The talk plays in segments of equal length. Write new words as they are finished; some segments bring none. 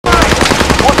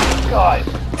skies.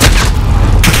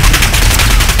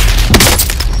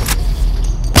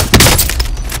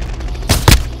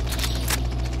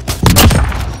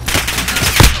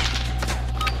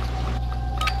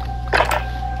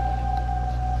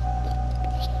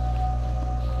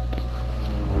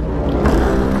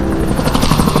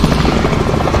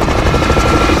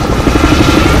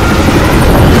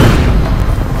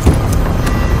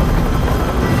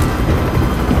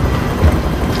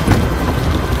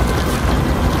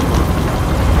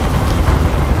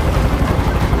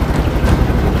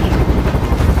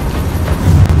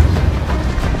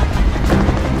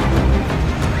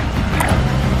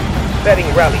 Setting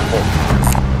rally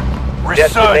point.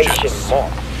 Destination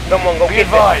marked. Someone go Be get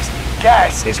advised,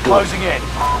 gas is It's closing in.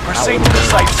 Proceed to the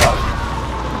safe zone.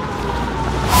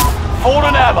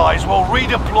 Fallen allies will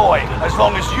redeploy as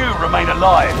long as you remain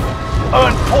alive.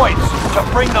 Earn points to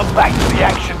bring them back to the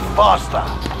action faster.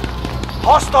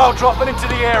 Hostile dropping into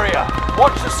the area.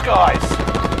 Watch the skies.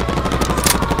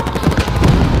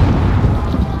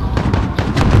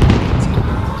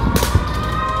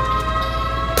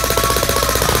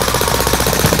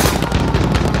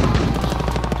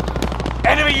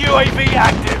 Enemy UAV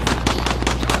active.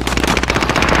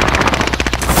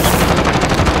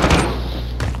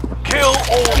 Kill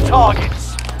all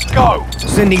targets. Go.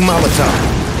 Sending Molotov.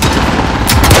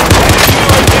 Enemy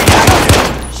UAV active.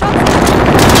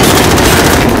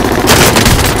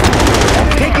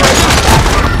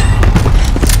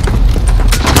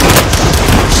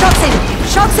 Shots in!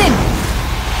 Shots in!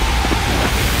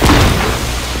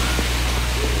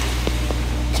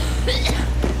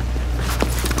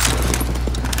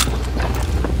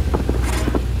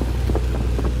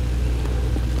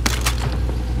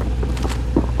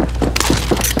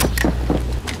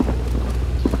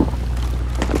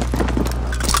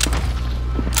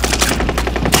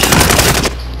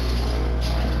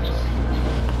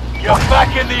 You're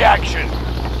back in the action.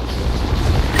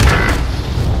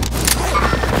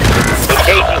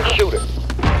 engaging shooter.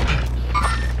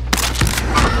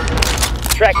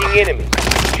 Tracking enemy.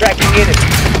 Tracking enemy.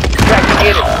 Tracking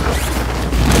enemy.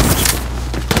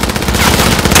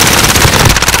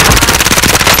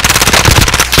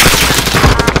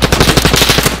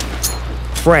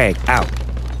 Frag out.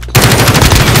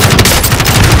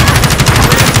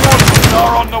 Reinforcements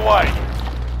are on the way.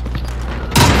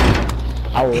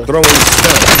 Throwing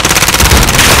stun.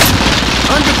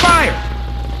 Under fire!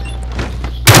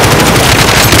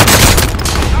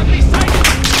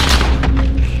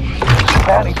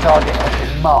 Bounty target has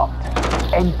been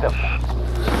marked. End them.